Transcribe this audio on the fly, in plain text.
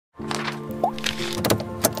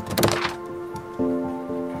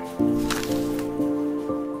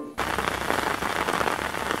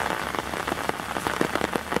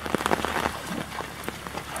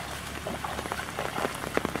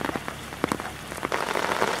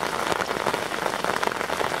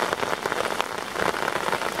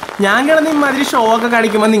ഞാൻ കിടന്ന് ഇമാതിരി ഷോ ഒക്കെ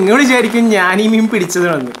കാണിക്കുമ്പോൾ നിങ്ങൾ വിചാരിക്കും ഞാൻ ഈ മീൻ പിടിച്ചത്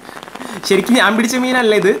വന്ന്. ശരിക്കും ഞാൻ പിടിച്ച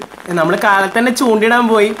മീനല്ല ഇത്. നമ്മൾ കാലത്ത് തന്നെ ചൂണ്ടിടാൻ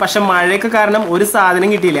പോയി, പക്ഷെ മഴയൊക്കെ കാരണം ഒരു സാധനം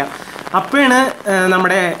കിട്ടിയില്ല. അപ്പോഴാണ്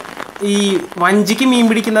നമ്മുടെ ഈ വഞ്ചിക്ക് മീൻ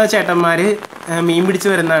പിടിക്കുന്ന ചേട്ടന്മാർ മീൻ പിടിച്ച്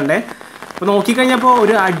വരുന്നുണ്ട്. അപ്പോൾ നോക്കിക്കഴിഞ്ഞപ്പോൾ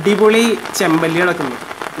ഒരു അടിപൊളി ചെമ്പല്ലി കിടക്കുന്നു.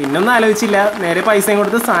 പിന്നൊന്നും ആലോചിച്ചില്ല, നേരെ പൈസയും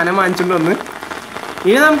കൊടുത്ത് സാധനം വാങ്ങിച്ചുകൊണ്ട് വന്ന്.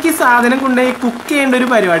 ഇനി നമുക്ക് ഈ സാധനം കൊണ്ടുപോയി കുക്ക് ചെയ്യേണ്ട ഒരു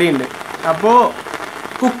പരിപാടിയുണ്ട്. അപ്പോൾ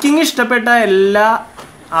കുക്കിംഗ് ഇഷ്ടപ്പെട്ട എല്ലാ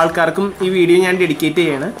ആൾക്കാർക്കും ഈ വീഡിയോ ഞാൻ ഡെഡിക്കേറ്റ്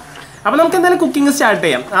ചെയ്യാണ്. അപ്പോൾ നമുക്ക് എന്തായാലും കുക്കിംഗ് സ്റ്റാർട്ട്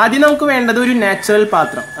ചെയ്യാം. ആദ്യം നമുക്ക് വേണ്ടത് ഒരു നാച്ചുറൽ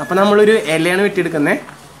പാത്രം. അപ്പോൾ നമ്മളൊരു ഇലയാണ് വെട്ടിയെടുക്കുന്നത്.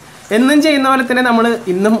 എന്നും ചെയ്യുന്ന പോലെ തന്നെ നമ്മൾ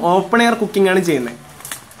ഇന്നും ഓപ്പൺ എയർ കുക്കിംഗ് ആണ് ചെയ്യുന്നത്.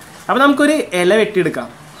 അപ്പോൾ നമുക്കൊരു ഇല വെട്ടിയെടുക്കാം.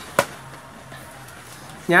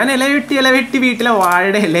 ഞാൻ ഇല വെട്ടി വീട്ടിലെ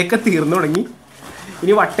വാഴയുടെ ഇലയൊക്കെ തീർന്നു തുടങ്ങി.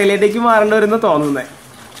 ഇനി വട്ടയിലേക്ക് മാറേണ്ടി വരുമെന്ന് തോന്നുന്നത്.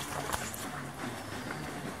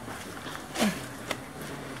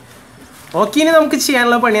 ഓക്കെ, ഇനി നമുക്ക്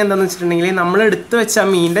ചെയ്യാനുള്ള പണി എന്താണെന്ന് വെച്ചിട്ടുണ്ടെങ്കിൽ നമ്മൾ എടുത്തു വെച്ച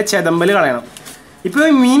മീനിൻ്റെ ചെതമ്പൽ കളയണം. ഇപ്പോൾ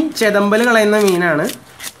മീൻ ചെതമ്പൽ കളയുന്ന മീനാണ്.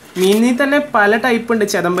 മീനിൽ തന്നെ പല ടൈപ്പ് ഉണ്ട്.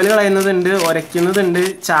 ചെതമ്പൽ കളയുന്നതുണ്ട്, ഉരയ്ക്കുന്നതുണ്ട്,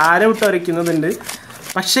 ചാര വിട്ട് ഉരയ്ക്കുന്നതുണ്ട്.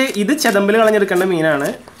 പക്ഷേ ഇത് ചെതമ്പൽ കളഞ്ഞെടുക്കേണ്ട മീനാണ്.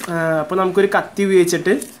 അപ്പോൾ നമുക്കൊരു കത്തി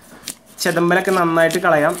ഉപയോഗിച്ചിട്ട് ചെതമ്പലൊക്കെ നന്നായിട്ട്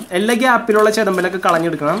കളയാം. എല്ലാ ഗ്യാപ്പിലുള്ള ചെതമ്പലൊക്കെ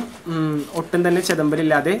കളഞ്ഞെടുക്കണം. ഒട്ടും തന്നെ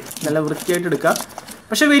ചെതമ്പലില്ലാതെ നല്ല വൃത്തിയായിട്ട് എടുക്കുക.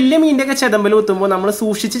 പക്ഷേ വലിയ മീനിൻ്റെയൊക്കെ ചെതമ്പൽ കുത്തുമ്പോൾ നമ്മൾ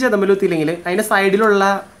സൂക്ഷിച്ച് ചെതമ്പൽ കുത്തിയില്ലെങ്കിൽ അതിൻ്റെ സൈഡിലുള്ള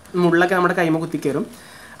മുള്ളൊക്കെ നമ്മുടെ കൈമ കുത്തിക്കയറും.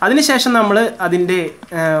 അതിനുശേഷം നമ്മൾ അതിൻ്റെ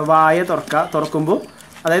വായ തുറക്കുമ്പോൾ,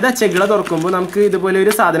 അതായത് ആ ചെകിള തുറക്കുമ്പോൾ നമുക്ക് ഇതുപോലെ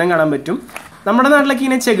ഒരു സാധനം കാണാൻ പറ്റും. നമ്മുടെ നാട്ടിലൊക്കെ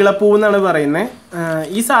ഇങ്ങനെ ചെകിളപ്പൂ എന്നാണ് പറയുന്നത്.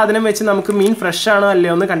 ഈ സാധനം വെച്ച് നമുക്ക് മീൻ ഫ്രഷ് ആണോ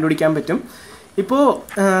അല്ലയോ എന്ന് കണ്ടുപിടിക്കാൻ പറ്റും. ഇപ്പോൾ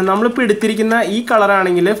നമ്മളിപ്പോൾ എടുത്തിരിക്കുന്ന ഈ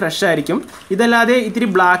കളറാണെങ്കിൽ ഫ്രഷ് ആയിരിക്കും. ഇതല്ലാതെ ഇത്തിരി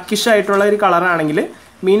ബ്ലാക്കിഷ് ആയിട്ടുള്ള ഒരു കളറാണെങ്കിൽ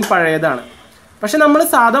മീൻ പഴയതാണ്. പക്ഷെ നമ്മൾ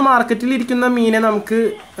സാധാ മാർക്കറ്റിൽ ഇരിക്കുന്ന മീനെ നമുക്ക്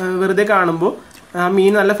വെറുതെ കാണുമ്പോൾ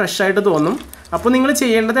മീൻ നല്ല ഫ്രഷ് ആയിട്ട് തോന്നും. അപ്പോൾ നിങ്ങൾ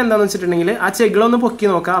ചെയ്യേണ്ടത് എന്താണെന്ന് വെച്ചിട്ടുണ്ടെങ്കിൽ ആ ചെകിളൊന്ന് പൊക്കി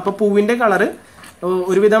നോക്കുക. അപ്പോൾ പൂവിൻ്റെ കളറ്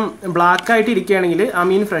ഒരുവിധം ബ്ലാക്കായിട്ട് ഇരിക്കുകയാണെങ്കിൽ ആ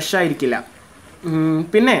മീൻ ഫ്രഷ് ആയിരിക്കില്ല.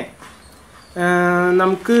 പിന്നെ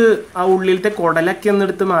നമുക്ക് ആ ഉള്ളിലത്തെ കുടലൊക്കെ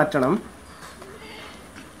ഒന്നെടുത്ത് മാറ്റണം.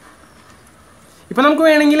 ഇപ്പോൾ നമുക്ക്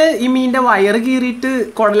വേണമെങ്കിൽ ഈ മീനിൻ്റെ വയറ് കീറിയിട്ട്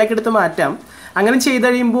കുടലൊക്കെ എടുത്ത് മാറ്റാം. അങ്ങനെ ചെയ്ത്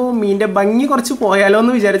കഴിയുമ്പോൾ മീനിൻ്റെ ഭംഗി കുറച്ച് പോയാലോ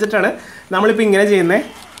എന്ന് വിചാരിച്ചിട്ടാണ് നമ്മളിപ്പോൾ ഇങ്ങനെ ചെയ്യുന്നത്.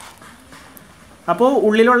 അപ്പോൾ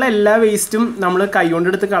ഉള്ളിലുള്ള എല്ലാ വേസ്റ്റും നമ്മൾ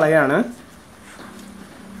കൈകൊണ്ടെടുത്ത് കളയാണ്.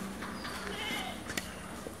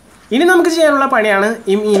 ഇനി നമുക്ക് ചെയ്യാനുള്ള പണിയാണ്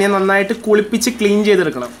ഈ മീനെ നന്നായിട്ട് കുളിപ്പിച്ച് ക്ലീൻ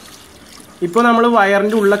ചെയ്തെടുക്കണം. ഇപ്പോൾ നമ്മൾ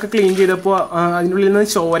വയറിൻ്റെ ഉള്ളൊക്കെ ക്ലീൻ ചെയ്തപ്പോൾ അതിൻ്റെ ഉള്ളിൽ നിന്ന്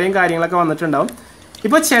ചോരയും കാര്യങ്ങളൊക്കെ വന്നിട്ടുണ്ടാവും.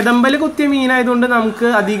 ഇപ്പോൾ ചെതമ്പൽ കുത്തിയ മീനായതുകൊണ്ട് നമുക്ക്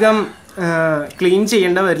അധികം ക്ലീൻ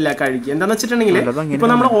ചെയ്യേണ്ട വരില്ല കഴുകി. എന്താണെന്ന് വെച്ചിട്ടുണ്ടെങ്കിൽ ഇപ്പോൾ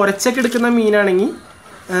നമ്മൾ ഉരച്ചൊക്കെ എടുക്കുന്ന മീനാണെങ്കിൽ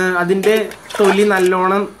അതിൻ്റെ തൊലി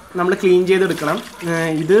നല്ലോണം നമ്മൾ ക്ലീൻ ചെയ്തെടുക്കണം.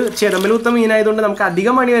 ഇത് ചെതമ്പൽ കുത്ത മീനായതുകൊണ്ട് നമുക്ക്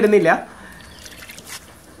അധികം പണി വരുന്നില്ല.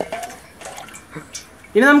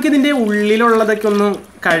 ഇനി നമുക്കിതിൻ്റെ ഉള്ളിലുള്ളതൊക്കെ ഒന്ന്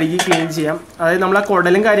കഴുകി ക്ലീൻ ചെയ്യാം. അതായത് നമ്മൾ ആ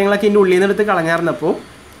കുടലും കാര്യങ്ങളൊക്കെ ഇതിൻ്റെ ഉള്ളിൽ നിന്ന് എടുത്ത് കളഞ്ഞായിരുന്നപ്പോൾ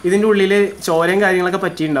ഇതിൻ്റെ ഉള്ളിൽ ചോരയും കാര്യങ്ങളൊക്കെ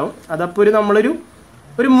പറ്റിയിട്ടുണ്ടാവും. അതപ്പോൾ നമ്മളൊരു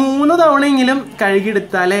 3 തവണയെങ്കിലും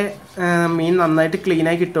കഴുകിയെടുത്താലേ മീൻ നന്നായിട്ട്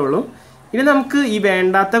ക്ലീനായി കിട്ടുള്ളൂ. ഇനി നമുക്ക് ഈ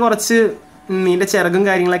വേണ്ടാത്ത കുറച്ച് മീനിൻ്റെ ചിറകും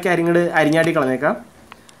കാര്യങ്ങളൊക്കെ അരിഞ്ഞാടി കളഞ്ഞേക്കാം.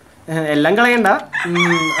 എല്ലാം കളയണ്ട,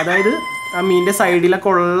 അതായത് ആ മീനിൻ്റെ സൈഡിലൊക്കെ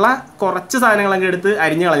ഉള്ള കുറച്ച് സാധനങ്ങളൊക്കെ എടുത്ത്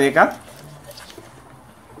അരിഞ്ഞ് കളഞ്ഞേക്കാം.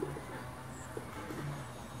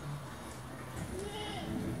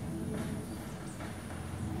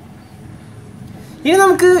 ഇനി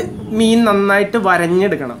നമുക്ക് മീൻ നന്നായിട്ട്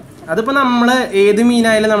വരഞ്ഞെടുക്കണം. അതിപ്പോൾ നമ്മൾ ഏത്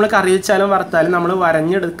മീനായാലും നമ്മൾ കറി വെച്ചാലും വറുത്താലും നമ്മൾ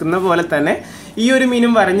വരഞ്ഞെടുക്കുന്ന പോലെ തന്നെ ഈ ഒരു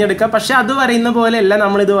മീനും വരഞ്ഞെടുക്കുക. പക്ഷെ അത് വരയുന്ന പോലെയല്ല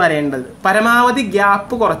നമ്മളിത് വരയേണ്ടത്. പരമാവധി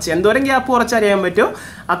ഗ്യാപ്പ് കുറച്ച്, എന്തോരം ഗ്യാപ്പ് കുറച്ച് അറിയാൻ പറ്റുമോ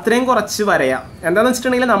അത്രയും കുറച്ച് വരയാം. എന്താണെന്ന്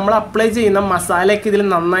വെച്ചിട്ടുണ്ടെങ്കിൽ നമ്മൾ അപ്ലൈ ചെയ്യുന്ന മസാലയൊക്കെ ഇതിൽ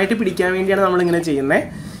നന്നായിട്ട് പിടിക്കാൻ വേണ്ടിയാണ് നമ്മളിങ്ങനെ ചെയ്യുന്നത്.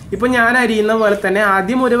 ഇപ്പോൾ ഞാൻ അരിയുന്ന പോലെ തന്നെ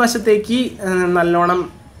ആദ്യം ഒരു വശത്തേക്ക് നല്ലോണം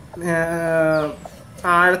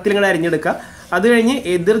ആഴത്തിലിങ്ങനെ അരിഞ്ഞെടുക്കുക. അത് കഴിഞ്ഞ്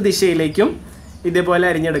എതിർ ദിശയിലേക്കും ഇതേപോലെ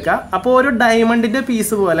അരിഞ്ഞെടുക്കുക. അപ്പോൾ ഒരു ഡയമണ്ടിൻ്റെ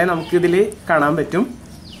പീസ് പോലെ നമുക്കിതിൽ കാണാൻ പറ്റും.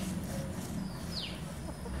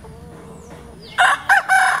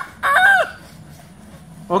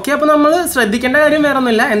 ഓക്കെ, അപ്പോൾ നമ്മൾ ശ്രദ്ധിക്കേണ്ട കാര്യം വേറെ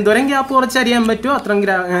ഒന്നുമില്ല. എന്തോരം ഗ്യാപ്പ് കുറച്ച് അരിയാൻ പറ്റുമോ അത്രയും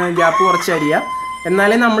ഗ്യാപ്പ് കുറച്ച് അരിയുക.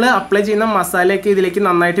 എന്നാലേ നമ്മൾ അപ്ലൈ ചെയ്യുന്ന മസാലയൊക്കെ ഇതിലേക്ക്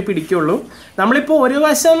നന്നായിട്ട് പിടിക്കുള്ളൂ. നമ്മളിപ്പോൾ ഒരു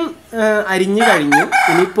വശം അരിഞ്ഞു കഴിഞ്ഞു.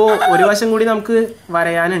 ഇനിയിപ്പോൾ ഒരു വശം കൂടി നമുക്ക്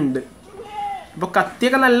വരയാനുണ്ട്. അപ്പോൾ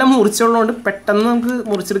കത്തിയൊക്കെ നല്ല മുറിച്ചുള്ളതുകൊണ്ട് പെട്ടെന്ന് നമുക്ക്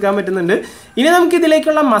മുറിച്ചെടുക്കാൻ പറ്റുന്നുണ്ട്. ഇനി നമുക്ക്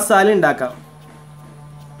ഇതിലേക്കുള്ള മസാല ഉണ്ടാക്കാം.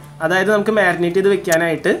 അതായത് നമുക്ക് മാരിനേറ്റ് ചെയ്ത്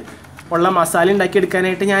വെക്കാനായിട്ട് ഉള്ള മസാല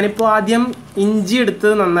ഉണ്ടാക്കിയെടുക്കാനായിട്ട് ഞാനിപ്പോൾ ആദ്യം ഇഞ്ചി എടുത്ത്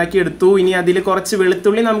നന്നാക്കി എടുത്തു. ഇനി അതിൽ കുറച്ച്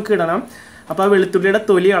വെളുത്തുള്ളി നമുക്ക് ഇടണം. അപ്പോൾ ആ വെളുത്തുള്ളിയുടെ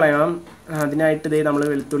തൊലി കളയണം. അതിനായിട്ട് ഇതേ നമ്മൾ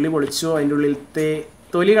വെളുത്തുള്ളി പൊളിച്ചു. അതിൻ്റെ ഉള്ളിലത്തെ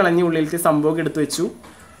തൊലി കളഞ്ഞ് ഉള്ളിലത്തെ സംഭവമൊക്കെ എടുത്തു വെച്ചു.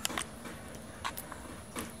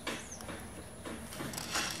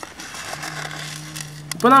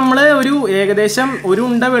 ഇപ്പോൾ നമ്മൾ ഏകദേശം ഒരു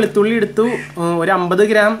ഉണ്ട വെളുത്തുള്ളി എടുത്തു. ഒരു 50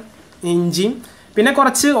 ഗ്രാം ഇഞ്ചിയും പിന്നെ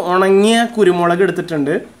കുറച്ച് ഉണങ്ങിയ കുരുമുളക്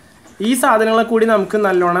എടുത്തിട്ടുണ്ട്. ഈ സാധനങ്ങളെ കൂടി നമുക്ക്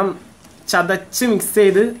നല്ലോണം ചതച്ച് മിക്സ്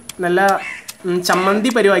ചെയ്ത് നല്ല ചമ്മന്തി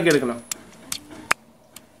പരിവാക്കി എടുക്കണം.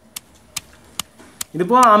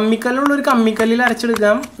 ഇതിപ്പോൾ അമ്മിക്കല്ലുള്ളവർക്ക് അമ്മിക്കല്ലിൽ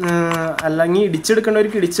അരച്ചെടുക്കാം, അല്ലെങ്കിൽ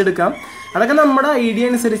ഇടിച്ചെടുക്കേണ്ടവർക്ക് ഇടിച്ചെടുക്കാം. അതൊക്കെ നമ്മുടെ ഐഡിയ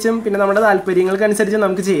അനുസരിച്ചും പിന്നെ നമ്മുടെ താല്പര്യങ്ങൾക്കനുസരിച്ചും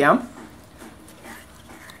നമുക്ക് ചെയ്യാം.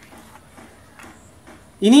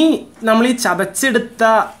 ഇനി നമ്മൾ ഈ ചതച്ചെടുത്ത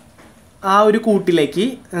ആ ഒരു കൂട്ടിലേക്ക്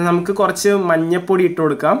നമുക്ക് കുറച്ച് മഞ്ഞപ്പൊടി ഇട്ട്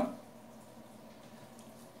കൊടുക്കാം.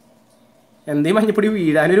 എന്തേ മഞ്ഞപ്പൊടി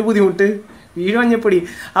വീഴാനൊരു ബുദ്ധിമുട്ട്, മഞ്ഞപ്പൊടി.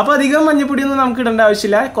 അപ്പോൾ അധികം മഞ്ഞപ്പൊടിയൊന്നും നമുക്ക് ഇടേണ്ട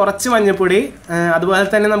ആവശ്യമില്ല, കുറച്ച് മഞ്ഞപ്പൊടി. അതുപോലെ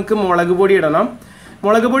തന്നെ നമുക്ക് മുളക് പൊടി ഇടണം.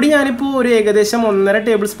 മുളക് പൊടി ഞാനിപ്പോൾ ഒരു ഏകദേശം 1.5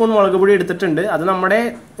 ടേബിൾ സ്പൂൺ മുളക് പൊടി എടുത്തിട്ടുണ്ട്. അത് നമ്മുടെ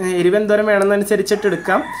എരിവ് എന്തോരം വേണമെന്നനുസരിച്ചിട്ട്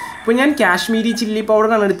എടുക്കാം. ഇപ്പോൾ ഞാൻ കാശ്മീരി ചില്ലി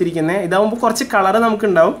പൗഡറാണ് എടുത്തിരിക്കുന്നത്. ഇതാകുമ്പോൾ കുറച്ച് കളറ്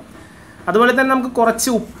നമുക്കുണ്ടാവും. അതുപോലെ തന്നെ നമുക്ക് കുറച്ച്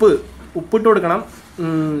ഉപ്പിട്ട് കൊടുക്കണം.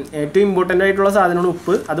 ഏറ്റവും ഇമ്പോർട്ടൻ്റ് ആയിട്ടുള്ള സാധനമാണ്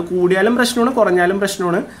ഉപ്പ്. അത് കൂടിയാലും പ്രശ്നമാണ്, കുറഞ്ഞാലും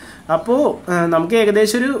പ്രശ്നമാണ്. അപ്പോൾ നമുക്ക്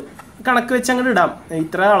ഏകദേശം ഒരു കണക്ക് വെച്ച് അങ്ങോട്ട് ഇടാം.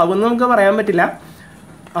 ഇത്ര അളവൊന്നും നമുക്ക് പറയാൻ പറ്റില്ല.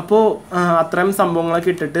 അപ്പോൾ അത്രയും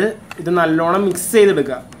സംഭവങ്ങളൊക്കെ ഇട്ടിട്ട് ഇത് നല്ലോണം മിക്സ്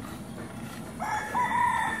ചെയ്തെടുക്കുക.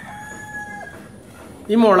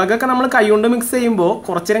 ഈ മുളകൊക്കെ നമ്മൾ കൈ കൊണ്ട് മിക്സ് ചെയ്യുമ്പോൾ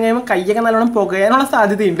കുറച്ച് നേരം കഴിയുമ്പോൾ കൈയൊക്കെ നല്ലോണം പുകയാനുള്ള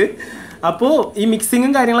സാധ്യതയുണ്ട്. അപ്പോൾ ഈ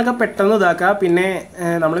മിക്സിങ്ങും കാര്യങ്ങളൊക്കെ പെട്ടെന്ന് ഇതാക്കുക. പിന്നെ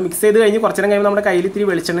നമ്മൾ മിക്സ് ചെയ്ത് കഴിഞ്ഞ് കുറച്ച് നേരം കഴിയുമ്പോൾ നമ്മുടെ കയ്യിൽ ഇത്തിരി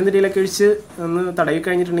വെളിച്ചെണ്ണ തിരിയിലൊക്കെ ഒഴിച്ച് ഒന്ന് തടവി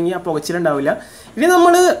കഴിഞ്ഞിട്ടുണ്ടെങ്കിൽ ആ പുകച്ചിലുണ്ടാവില്ല. ഇനി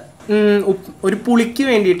നമ്മൾ ഒരു പുളിക്ക്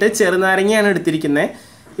വേണ്ടിയിട്ട് ചെറുനാരങ്ങയാണ് എടുത്തിരിക്കുന്നത്.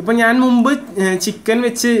 ഇപ്പോൾ ഞാൻ മുമ്പ് ചിക്കൻ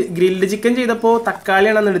വെച്ച് ഗ്രിൽഡ് ചിക്കൻ ചെയ്തപ്പോൾ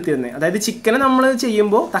തക്കാളിയാണ് അന്ന് എടുത്തിരുന്നത്. അതായത് ചിക്കനെ നമ്മൾ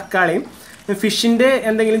ചെയ്യുമ്പോൾ തക്കാളിയും, ഫിഷിൻ്റെ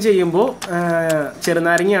എന്തെങ്കിലും ചെയ്യുമ്പോൾ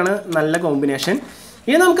ചെറുനാരങ്ങയാണ് നല്ല കോമ്പിനേഷൻ.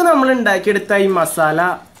 ഇനി നമുക്ക് നമ്മൾ ഉണ്ടാക്കിയെടുത്ത ഈ മസാല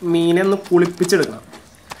മീനെ ഒന്ന് കുളിപ്പിച്ചെടുക്കണം.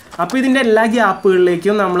 അപ്പോൾ ഇതിൻ്റെ എല്ലാ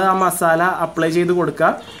ഗ്യാപ്പുകളിലേക്കും നമ്മൾ ആ മസാല അപ്ലൈ ചെയ്ത് കൊടുക്കുക.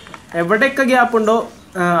 എവിടെയൊക്കെ ഗ്യാപ്പുണ്ടോ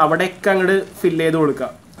അവിടെയൊക്കെ അങ്ങോട്ട് ഫില്ല് ചെയ്ത് കൊടുക്കുക.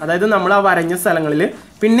 അതായത് നമ്മൾ ആ വരഞ്ഞ സ്ഥലങ്ങളിൽ.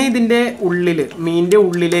 പിന്നെ ഇതിൻ്റെ ഉള്ളിൽ, മീനിൻ്റെ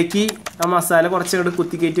ഉള്ളിലേക്ക് ആ മസാല കുറച്ചങ്ങോട്ട്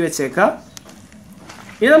കുത്തിക്കയറ്റി വെച്ചേക്കുക.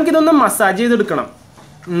 ഇനി നമുക്കിതൊന്ന് മസാജ് ചെയ്തെടുക്കണം.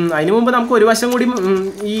 അതിന് മുമ്പ് നമുക്ക് ഒരു വശം കൂടി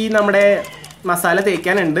ഈ നമ്മുടെ മസാല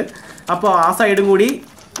തേക്കാനുണ്ട്. അപ്പോൾ ആ സൈഡും കൂടി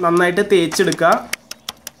നന്നായിട്ട് തേച്ചെടുക്കുക.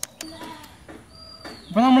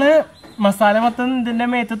 ഇപ്പോൾ നമ്മൾ മസാല മൊത്തം ഇതിൻ്റെ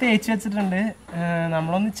മേത്ത് തേച്ച് വെച്ചിട്ടുണ്ട്.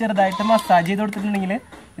 നമ്മളൊന്ന് ചെറുതായിട്ട് മസാജ് ചെയ്ത് കൊടുത്തിട്ടുണ്ടെങ്കിൽ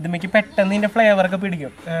ഇതുമ്മേക്ക് പെട്ടെന്ന് ഇതിൻ്റെ ഫ്ലേവറൊക്കെ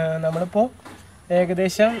പിടിക്കും. നമ്മളിപ്പോൾ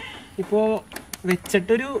ഏകദേശം ഇപ്പോൾ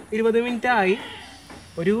വെച്ചിട്ടൊരു 20 മിനിറ്റ് ആയി.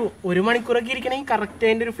 ഒരു മണിക്കൂറൊക്കെ ഇരിക്കണമെങ്കിൽ കറക്റ്റ്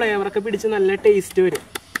അതിൻ്റെ ഒരു ഫ്ലേവറൊക്കെ പിടിച്ച് നല്ല ടേസ്റ്റ് വരും.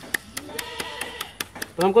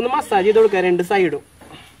 അപ്പോൾ നമുക്കൊന്ന് മസാജ് ചെയ്ത് കൊടുക്കാം 2 സൈഡും.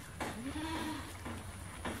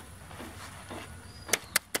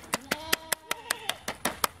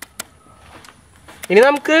 ഇനി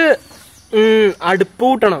നമുക്ക് അടുപ്പ്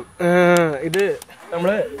കൂട്ടണം. ഇത് നമ്മൾ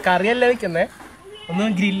കറിയല്ല വെക്കുന്നത്, ഒന്ന്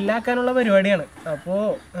ഗ്രില്ലാക്കാനുള്ള പരിപാടിയാണ്. അപ്പോൾ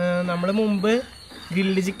നമ്മൾ മുമ്പ്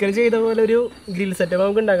ഗ്രിൽഡ് ചിക്കൻ ചെയ്ത പോലെ ഒരു ഗ്രിൽ സെറ്റപ്പ്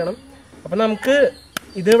നമുക്ക് ഉണ്ടാക്കണം. അപ്പോൾ നമുക്ക്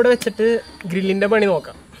ഇത് ഇവിടെ വെച്ചിട്ട് ഗ്രില്ലിൻ്റെ പണി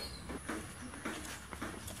നോക്കാം.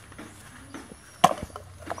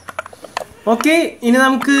 ഓക്കെ, ഇനി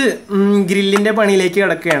നമുക്ക് ഗ്രില്ലിൻ്റെ പണിയിലേക്ക്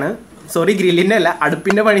കിടക്കുകയാണ്. ഗ്രില്ലിൻ്റെ അല്ല,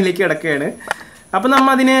 അടുപ്പിൻ്റെ പണിയിലേക്ക് കിടക്കുകയാണ്. അപ്പോൾ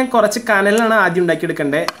നമ്മൾ അതിന് കുറച്ച് കനലാണ് ആദ്യം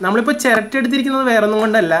ഉണ്ടാക്കിയെടുക്കേണ്ടത്. നമ്മളിപ്പോൾ ചിരട്ട എടുത്തിരിക്കുന്നത് വേറെ ഒന്നും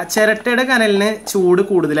കൊണ്ടല്ല, ചിരട്ടയുടെ കനലിന് ചൂട്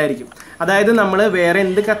കൂടുതലായിരിക്കും. അതായത് നമ്മൾ വേറെ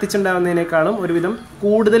എന്ത് കത്തിച്ചുണ്ടാകുന്നതിനേക്കാളും ഒരുവിധം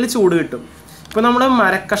കൂടുതൽ ചൂട് കിട്ടും. ഇപ്പോൾ നമ്മൾ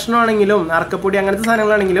മരക്കഷ്ണമാണെങ്കിലും അറക്കപ്പൊടി അങ്ങനത്തെ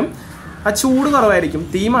സാധനങ്ങളാണെങ്കിലും ആ ചൂട് കുറവായിരിക്കും,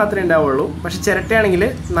 തീ മാത്രമേ ഉണ്ടാവുള്ളൂ. പക്ഷെ ചിരട്ടയാണെങ്കിൽ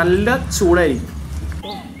നല്ല ചൂടായിരിക്കും.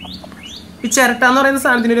 ഈ ചിരട്ട എന്ന് പറയുന്ന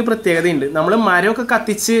സാധനത്തിനൊരു പ്രത്യേകതയുണ്ട്. നമ്മൾ മരമൊക്കെ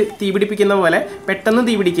കത്തിച്ച് തീ പിടിപ്പിക്കുന്ന പോലെ പെട്ടെന്ന്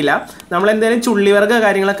തീ പിടിക്കില്ല. നമ്മൾ എന്തെങ്കിലും ചുള്ളിവർഗ്ഗ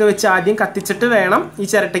കാര്യങ്ങളൊക്കെ വെച്ച് ആദ്യം കത്തിച്ചിട്ട് വേണം ഈ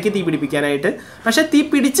ചിരട്ടയ്ക്ക് തീ പിടിപ്പിക്കാനായിട്ട്. പക്ഷെ തീ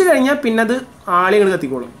പിടിച്ചു കഴിഞ്ഞാൽ പിന്നെ അത് ആളുകൾ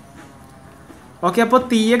കത്തിക്കോളും. ഓക്കെ, അപ്പോൾ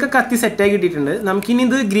തീയൊക്കെ കത്തി സെറ്റായി കിട്ടിയിട്ടുണ്ട്. നമുക്കിനി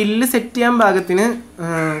ഇത് ഗ്രില്ല് സെറ്റ് ചെയ്യാൻ പാകത്തിന്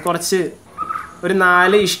കുറച്ച് ഒരു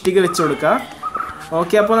 4 ഇഷ്ടിക വെച്ച് കൊടുക്കുക.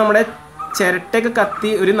 ഓക്കെ, അപ്പോൾ നമ്മുടെ ചിരട്ടയൊക്കെ കത്തി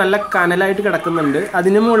ഒരു നല്ല കനലായിട്ട് കിടക്കുന്നുണ്ട്.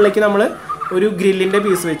 അതിന് മുകളിലേക്ക് നമ്മൾ ഒരു ഗ്രില്ലിൻ്റെ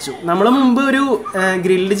പീസ് വെച്ചു. നമ്മൾ മുമ്പ് ഒരു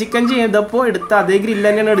ഗ്രിൽഡ് ചിക്കൻ ചെയ്തപ്പോൾ എടുത്ത അതേ ഗ്രില്ല്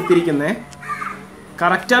തന്നെയാണ് എടുത്തിരിക്കുന്നത്.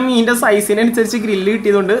 കറക്റ്റ് ആ മീനിൻ്റെ സൈസിനനുസരിച്ച് ഗ്രില്ല്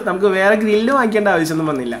കിട്ടിയതുകൊണ്ട് നമുക്ക് വേറെ ഗ്രില്ല് വാങ്ങിക്കേണ്ട ആവശ്യമൊന്നും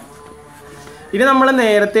വന്നില്ല. ഇനി നമ്മൾ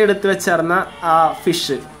നേരത്തെ എടുത്ത് വെച്ചിരുന്ന ആ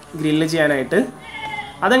ഫിഷ് ഗ്രില്ല് ചെയ്യാനായിട്ട്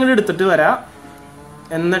അതങ്ങോട്ട് എടുത്തിട്ട് വരാം.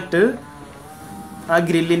 എന്നിട്ട് ആ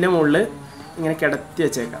ഗ്രില്ലിൻ്റെ മുകളിൽ ഇങ്ങനെ കിടത്തി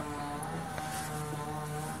വെച്ചേക്കാം.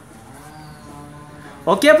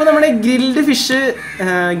 ഓക്കെ, അപ്പോൾ നമ്മുടെ ഗ്രിൽഡ് ഫിഷ്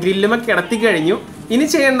ഗ്രില്ലുമ കിടത്തി കഴിഞ്ഞു. ഇനി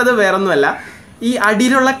ചെയ്യേണ്ടത് വേറൊന്നുമല്ല, ഈ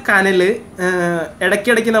അടിയിലുള്ള കനൽ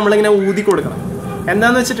ഇടയ്ക്കിടയ്ക്ക് നമ്മളിങ്ങനെ ഊതി കൊടുക്കണം.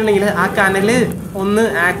 എന്താണെന്ന് വെച്ചിട്ടുണ്ടെങ്കിൽ ആ കനൽ ഒന്ന്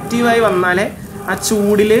ആക്റ്റീവായി വന്നാലേ ആ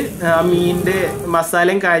ചൂടിൽ മീനിൻ്റെ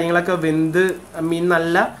മസാലയും കാര്യങ്ങളൊക്കെ വെന്ത് മീൻ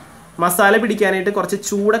നല്ല മസാല പിടിക്കാനായിട്ട് കുറച്ച്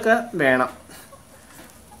ചൂടൊക്കെ വേണം.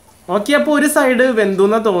 ഓക്കെ, അപ്പോൾ ഒരു സൈഡ്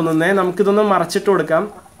വെന്തുന്നാണ് തോന്നുന്നത്. നമുക്കിതൊന്ന് മറച്ചിട്ട് കൊടുക്കാം.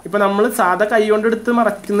 ഇപ്പോൾ നമ്മൾ സാധാ കൈ കൊണ്ടെടുത്ത്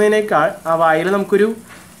മറക്കുന്നതിനേക്കാൾ ആ വായിൽ നമുക്കൊരു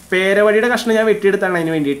പേരവഴിയുടെ കഷ്ണം ഞാൻ വെട്ടിയെടുത്താണ്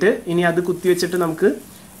അതിന് വേണ്ടിയിട്ട്. ഇനി അത് കുത്തി വെച്ചിട്ട് നമുക്ക്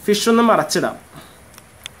ഫിഷ് ഒന്ന് മറച്ചിടാം.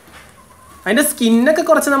 അതിൻ്റെ സ്കിന്നൊക്കെ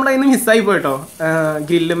കുറച്ച് നമ്മുടെ അതിൽ നിന്ന് മിസ്സായി പോയിട്ടോ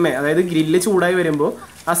ഗ്രില്ലുമ്മേ. അതായത് ഗ്രില്ല് ചൂടായി വരുമ്പോൾ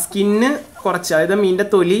ആ സ്കിന്ന് കുറച്ച്, അതായത് മീനിൻ്റെ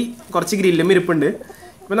തൊലി കുറച്ച് ഗ്രില്ലും ഇരിപ്പുണ്ട്.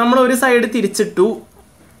 ഇപ്പോൾ നമ്മൾ ഒരു സൈഡ് തിരിച്ചിട്ടു.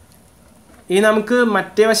 ഇനി നമുക്ക്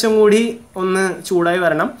മറ്റേ വശം കൂടി ഒന്ന് ചൂടായി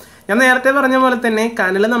വരണം. ഞാൻ നേരത്തെ പറഞ്ഞ പോലെ തന്നെ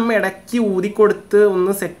കനൽ നമ്മൾ ഇടയ്ക്ക് ഊതിക്കൊടുത്ത്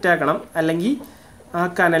ഒന്ന് സെറ്റാക്കണം. അല്ലെങ്കിൽ ആ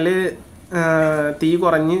കനൽ തീ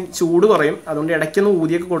കുറഞ്ഞ് ചൂട് കുറയും. അതുകൊണ്ട് ഇടയ്ക്കൊന്ന്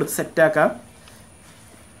ഊതിയൊക്കെ കൊടുത്ത് സെറ്റാക്കാം.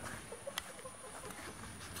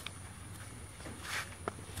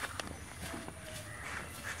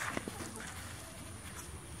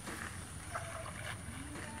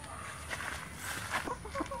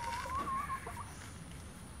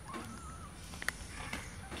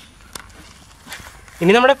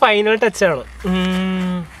 ഇനി നമ്മുടെ ഫൈനൽ ടച്ചാണ്.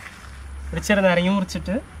 ഒരു ചെറുനാരങ്ങ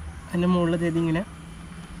മുറിച്ചിട്ട് അതിൻ്റെ മുകളിൽ തേതി ഇങ്ങനെ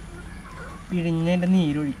പിഴിഞ്ഞതിൻ്റെ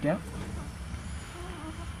നീരൊഴിക്കുക.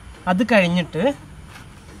 അത് കഴിഞ്ഞിട്ട്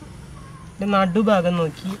നടുഭാഗം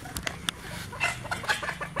നോക്കി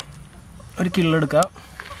ഒരു കിള്ളെടുക്കുക.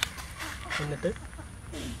 എന്നിട്ട്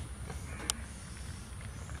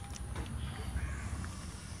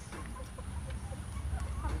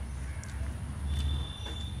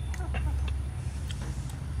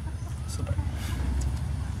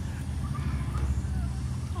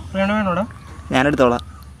വേണോടാ? ഞാനെടുത്തോളാം.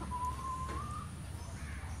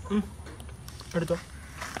 എടുത്തോ.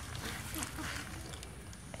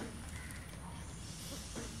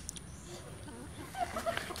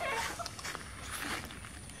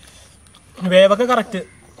 വേവൊക്കെ കറക്റ്റ്.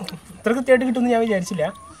 ഇത്ര കൃത്യമായിട്ട് കിട്ടുമെന്ന് ഞാൻ വിചാരിച്ചില്ല.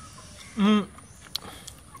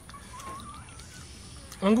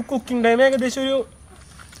 നമുക്ക് കുക്കിംഗ് ടൈം ഏകദേശം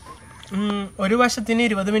ഒരു വശത്തിന്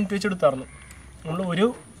 20 മിനിറ്റ് വെച്ച് എടുത്തായിരുന്നു. നമ്മൾ ഒരു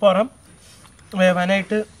പുറം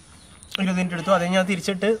വേവാനായിട്ട് 20 മിനിറ്റ് എടുത്തു. അത് ഞാൻ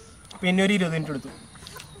തിരിച്ചിട്ട് പിന്നെ ഒരു 20 മിനിറ്റ് എടുത്തു.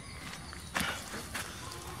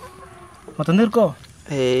 മൊത്തം തീർക്കോ?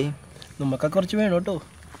 നമുക്കൊക്കെ കുറച്ച് വേണം കേട്ടോ.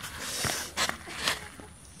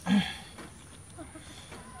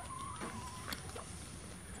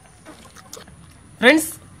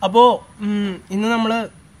 ഫ്രണ്ട്സ്, അപ്പോൾ ഇന്ന് നമ്മൾ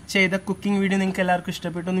ചെയ്ത കുക്കിംഗ് വീഡിയോ നിങ്ങൾക്ക് എല്ലാവർക്കും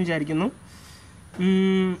ഇഷ്ടപ്പെട്ടു എന്ന് വിചാരിക്കുന്നു.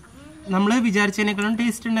 നമ്മൾ വിചാരിച്ചതിനേക്കാളും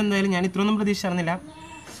ടേസ്റ്റ് ഉണ്ട്. എന്തായാലും ഞാൻ ഇത്രയൊന്നും പ്രതീക്ഷിച്ചിരുന്നില്ല.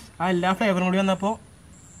 ആ എല്ലാ ഫ്ലേവറും കൂടി വന്നപ്പോൾ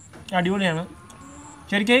അടിപൊളിയാണ്.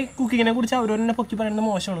 ശരിക്കും കുക്കിങ്ങിനെ കുറിച്ച് അവരോരെന്നെ പൊക്കി പറയുന്നത്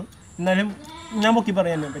മോശമാണ്. എന്നാലും ഞാൻ പൊക്കി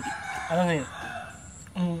പറയാൻ പറ്റി. അതങ്ങനെയാണ്.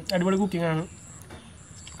 അടിപൊളി കുക്കിങ്ങാണ്.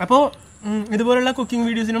 അപ്പോൾ ഇതുപോലുള്ള കുക്കിംഗ്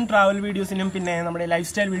വീഡിയോസിനും ട്രാവൽ വീഡിയോസിനും പിന്നെ നമ്മുടെ ലൈഫ്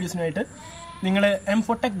സ്റ്റൈൽ വീഡിയോസിനുമായിട്ട് നിങ്ങൾ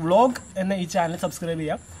എംഫോടെക് വ്ളോഗ് എന്ന ഈ ചാനൽ സബ്സ്ക്രൈബ്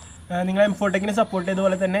ചെയ്യാം. നിങ്ങൾ എംഫോടെക്കിനെ സപ്പോർട്ട്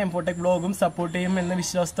ചെയ്തതുപോലെ തന്നെ എംഫോടെക് വ്ളോഗും സപ്പോർട്ട് ചെയ്യും എന്ന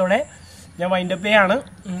വിശ്വാസത്തോടെ ഞാൻ വൈൻഡപ്പ് ചെയ്യാണ്.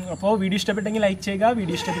 അപ്പോൾ വീഡിയോ ഇഷ്ടപ്പെട്ടെങ്കിൽ ലൈക്ക് ചെയ്യുക,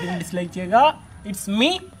 വീഡിയോ ഇഷ്ടപ്പെട്ടെങ്കിൽ ഡിസ്ലൈക്ക് ചെയ്യുക. It's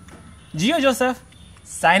me Jio Joseph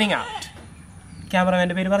signing out.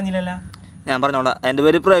 ക്യാമറമാൻ്റെ പേര് പറഞ്ഞില്ലല്ലോ? ഞാൻ പറഞ്ഞോളാം. എൻ്റെ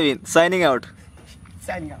പേര് Praveen. Signing out.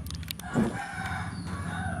 Signing out.